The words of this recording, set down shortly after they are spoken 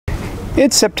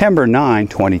It's September 9,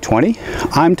 2020.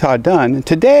 I'm Todd Dunn, and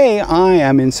today I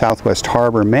am in Southwest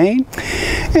Harbor, Maine.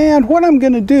 And what I'm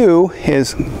going to do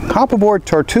is hop aboard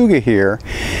Tortuga here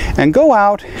and go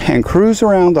out and cruise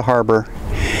around the harbor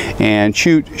and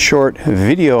shoot short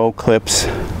video clips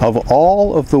of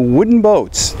all of the wooden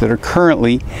boats that are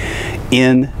currently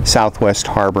in Southwest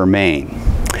Harbor, Maine.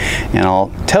 And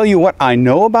I'll tell you what I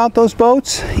know about those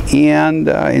boats, and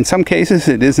in some cases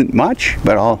it isn't much,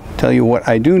 but I'll tell you what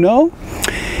I do know.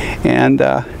 And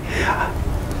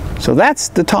so that's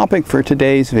the topic for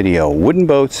today's video, wooden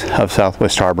boats of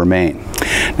Southwest Harbor, Maine.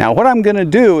 Now what I'm going to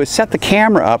do is set the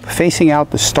camera up facing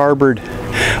out the starboard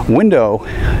window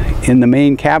in the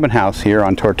main cabin house here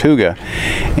on Tortuga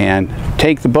and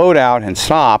take the boat out and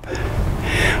stop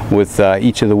with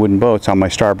each of the wooden boats on my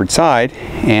starboard side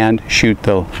and shoot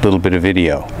the little bit of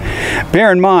video.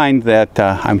 Bear in mind that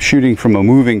I'm shooting from a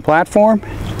moving platform,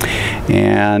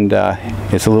 and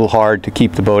it's a little hard to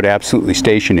keep the boat absolutely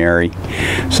stationary,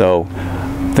 so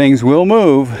things will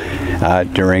move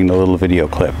during the little video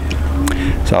clip.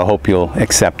 So I hope you'll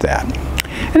accept that.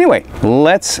 Anyway,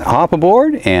 let's hop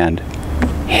aboard and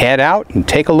head out and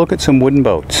take a look at some wooden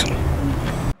boats.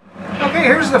 Okay,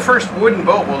 here's the first wooden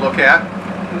boat we'll look at.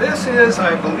 This is,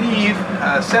 I believe,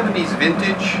 a 70s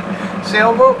vintage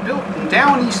sailboat built in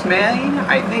down East Maine,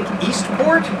 I think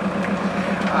Eastport.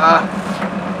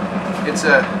 It's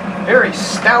a very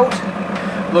stout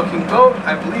looking boat.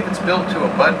 I believe it's built to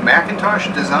a Bud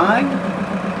McIntosh design,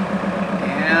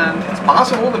 and it's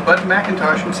possible that Bud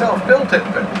McIntosh himself built it,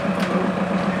 but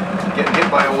getting hit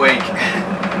by a wake.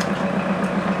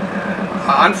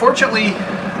 Unfortunately,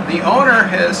 the owner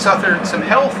has suffered some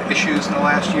health issues in the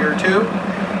last year or two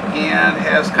and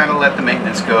has kind of let the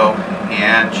maintenance go,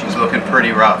 and she's looking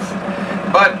pretty rough.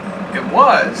 But it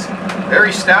was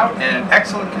very stout and in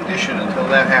excellent condition until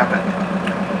that happened.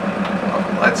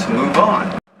 Well, let's move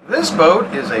on. This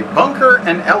boat is a Bunker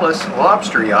and Ellis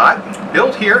lobster yacht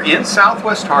built here in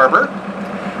Southwest Harbor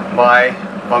by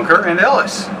Bunker and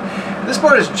Ellis. This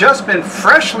boat has just been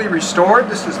freshly restored.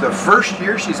 This is the first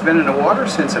year she's been in the water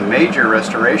since a major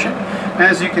restoration. And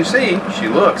as you can see, she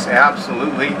looks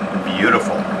absolutely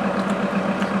beautiful.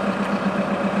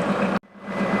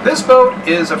 This boat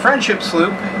is a friendship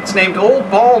sloop. It's named Old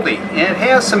Baldy, and it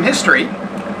has some history.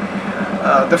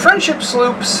 The friendship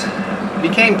sloops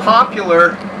became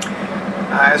popular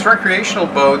as recreational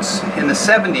boats in the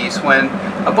 70s when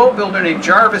a boat builder named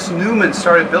Jarvis Newman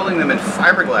started building them in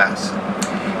fiberglass.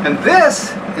 And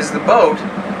this is the boat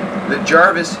that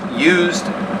Jarvis used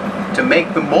to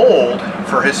make the mold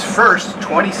for his first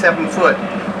 27-foot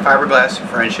fiberglass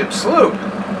friendship sloop.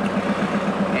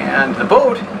 And the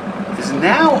boat is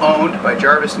now owned by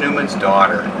Jarvis Newman's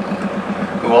daughter,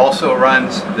 who also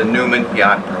runs the Newman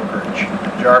Yacht Brokerage.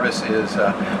 Jarvis is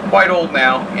quite old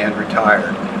now and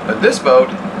retired. But this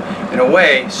boat, in a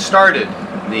way, started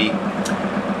the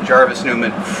Jarvis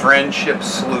Newman friendship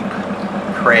sloop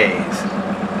craze.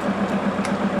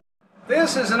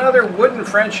 This is another wooden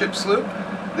friendship sloop.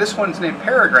 This one's named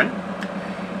Peregrine,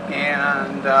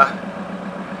 and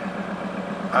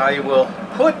I will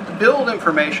put the build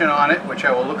information on it, which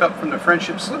I will look up from the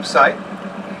friendship sloop site,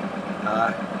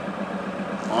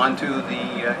 onto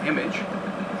the image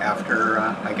after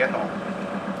I get home.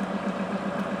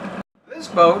 This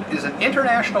boat is an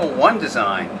International One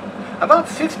design. About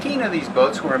 15 of these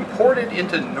boats were imported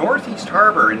into Northeast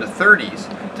Harbor in the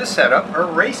 30s to set up a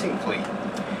racing fleet.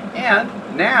 And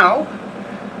now,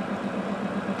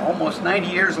 almost 90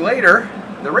 years later,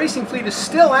 the racing fleet is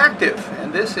still active,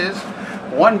 and this is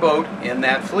one boat in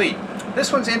that fleet.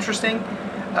 This one's interesting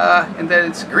in that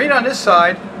it's green on this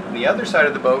side, and the other side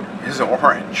of the boat is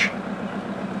orange.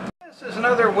 This is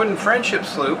another wooden friendship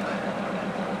sloop.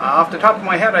 Off the top of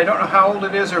my head, I don't know how old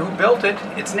it is or who built it.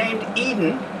 It's named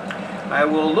Eden. I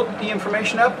will look the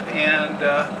information up and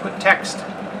put text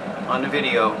on the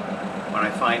video when I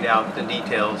find out the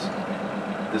details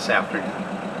this afternoon.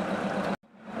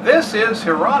 This is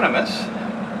Hieronymus,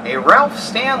 a Ralph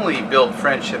Stanley built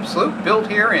friendship sloop built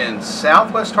here in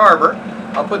Southwest Harbor.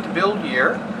 I'll put the build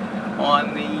year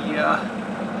on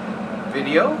the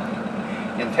video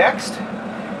in text,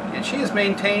 and she is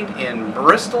maintained in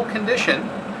Bristol condition,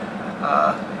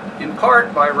 in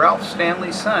part by Ralph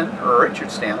Stanley's son, or Richard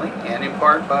Stanley, and in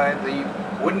part by the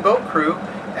wooden boat crew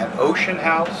at Ocean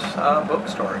House Boat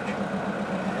Storage.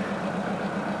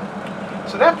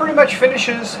 So that pretty much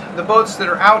finishes the boats that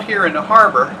are out here in the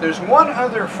harbor. There's one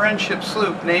other friendship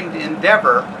sloop named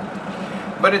Endeavor,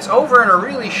 but it's over in a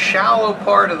really shallow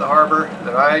part of the harbor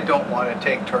that I don't want to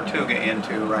take Tortuga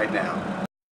into right now.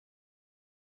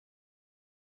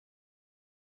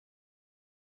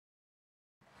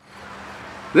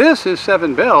 This is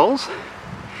Seven Bells.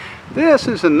 This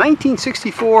is a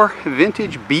 1964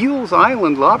 vintage Beals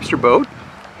Island lobster boat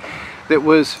that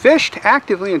was fished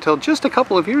actively until just a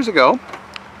couple of years ago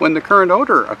when the current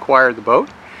owner acquired the boat.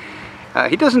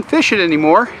 He doesn't fish it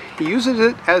anymore. He uses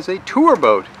it as a tour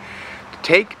boat to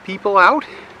take people out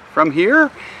from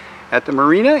here at the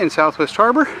marina in Southwest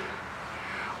Harbor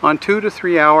on 2 to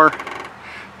 3 hour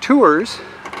tours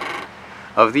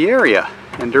of the area.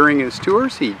 And during his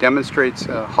tours he demonstrates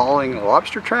hauling a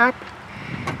lobster trap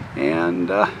and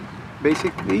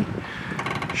basically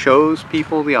shows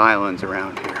people the islands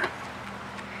around here.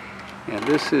 And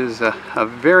this is a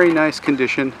very nice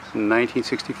condition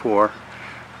 1964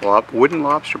 wooden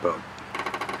lobster boat.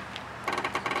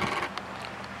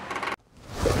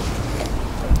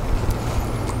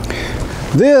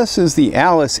 This is the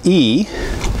Alice E.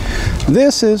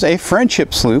 This is a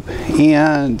friendship sloop,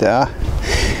 and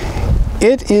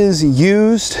it is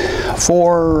used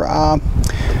for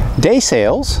day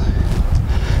sails.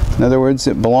 In other words,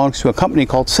 it belongs to a company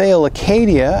called Sail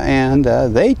Acadia, and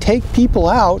they take people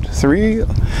out 3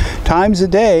 times a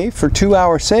day for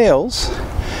 2-hour sails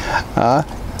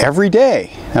every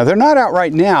day. Now they're not out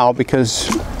right now because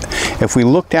if we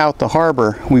looked out the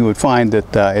harbor we would find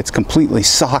that it's completely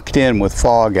socked in with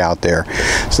fog out there,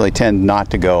 so they tend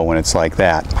not to go when it's like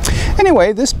that.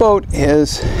 Anyway, this boat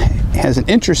has an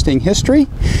interesting history.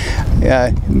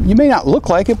 You may not look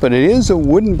like it, but it is a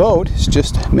wooden boat. It's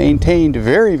just maintained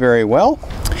very, very well.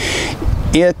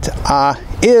 It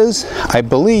is, I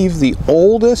believe, the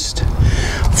oldest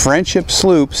friendship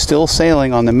sloop still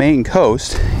sailing on the Maine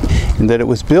coast, in that it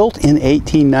was built in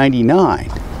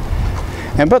 1899.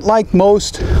 But like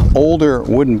most older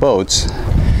wooden boats,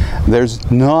 there's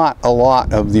not a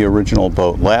lot of the original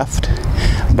boat left,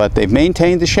 but they've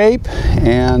maintained the shape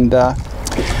and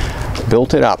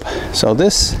built it up. So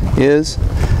this is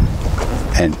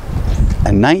a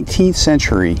 19th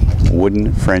century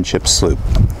wooden friendship sloop.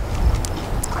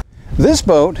 This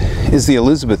boat is the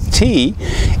Elizabeth T.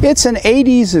 It's an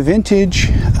 80s vintage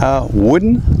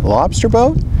wooden lobster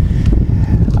boat.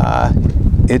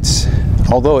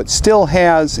 Although it still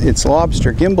has its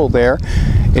lobster gimbal there,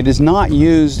 it is not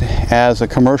used as a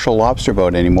commercial lobster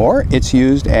boat anymore. It's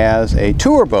used as a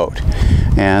tour boat,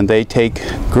 and they take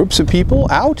groups of people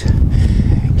out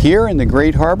here in the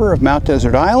Great Harbor of Mount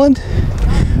Desert Island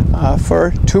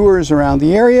for tours around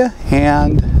the area,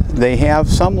 and they have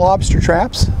some lobster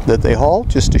traps that they haul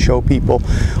just to show people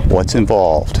what's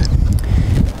involved.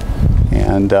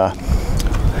 And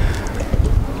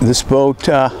this boat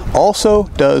also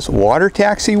does water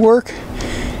taxi work,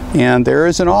 and there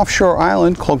is an offshore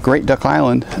island called Great Duck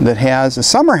Island that has a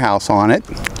summer house on it,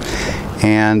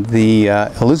 and the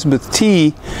Elizabeth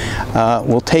T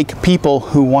will take people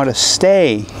who want to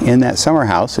stay in that summer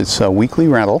house. It's a weekly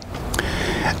rental,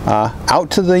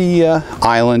 out to the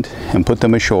island and put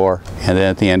them ashore, and then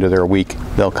at the end of their week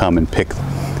they'll come and pick them.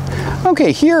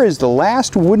 Okay, here is the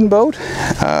last wooden boat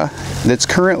that's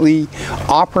currently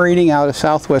operating out of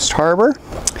Southwest Harbor.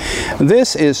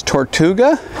 This is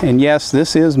Tortuga, and yes,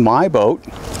 this is my boat.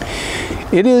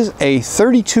 It is a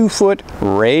 32-foot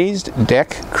raised deck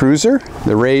cruiser.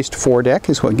 The raised foredeck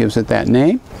is what gives it that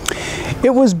name.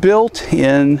 It was built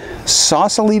in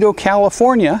Sausalito,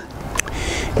 California,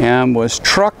 and was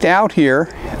trucked out here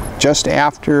just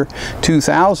after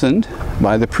 2000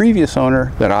 by the previous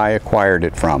owner that I acquired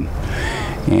it from.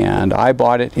 And I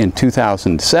bought it in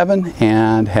 2007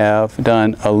 and have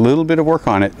done a little bit of work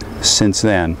on it since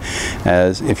then.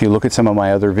 As if you look at some of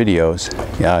my other videos,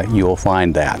 you will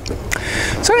find that.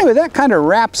 So anyway, that kind of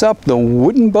wraps up the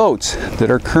wooden boats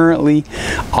that are currently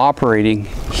operating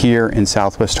here in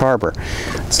Southwest Harbor.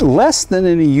 It's less than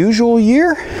in a usual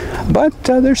year, but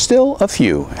there's still a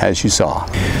few, as you saw.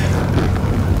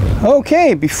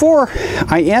 Okay, before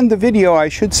I end the video, I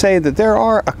should say that there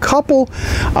are a couple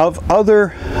of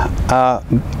other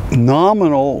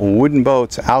nominal wooden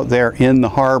boats out there in the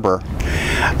harbor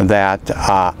that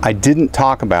I didn't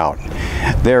talk about.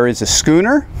 There is a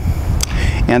schooner,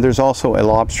 and there's also a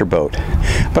lobster boat.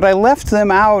 But I left them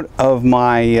out of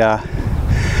my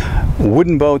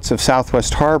wooden boats of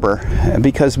Southwest Harbor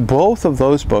because both of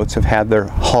those boats have had their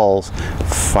hulls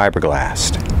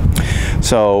fiberglassed.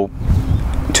 So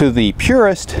to the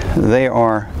purist, they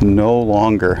are no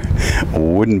longer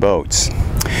wooden boats.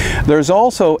 There's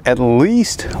also at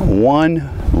least one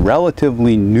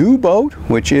relatively new boat,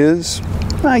 which is,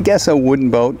 I guess, a wooden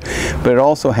boat, but it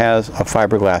also has a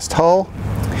fiberglass hull,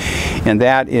 and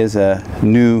that is a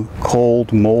new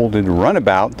cold molded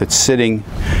runabout that's sitting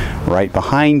right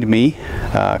behind me,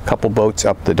 a couple boats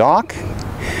up the dock.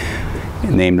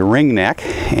 named Ringneck,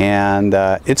 and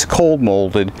it's cold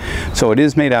molded, so it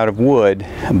is made out of wood,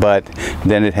 but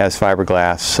then it has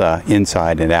fiberglass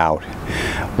inside and out,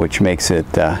 which makes it,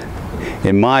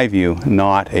 in my view,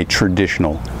 not a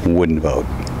traditional wooden boat.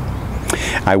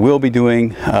 I will be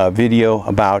doing a video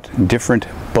about different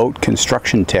boat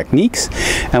construction techniques,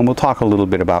 and we'll talk a little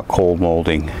bit about cold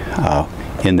molding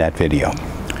in that video.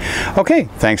 Okay,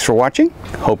 thanks for watching.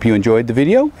 Hope you enjoyed the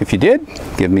video. If you did,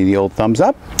 give me the old thumbs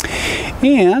up.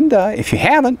 And if you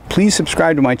haven't, please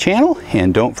subscribe to my channel,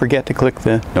 and don't forget to click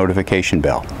the notification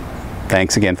bell.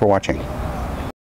 Thanks again for watching.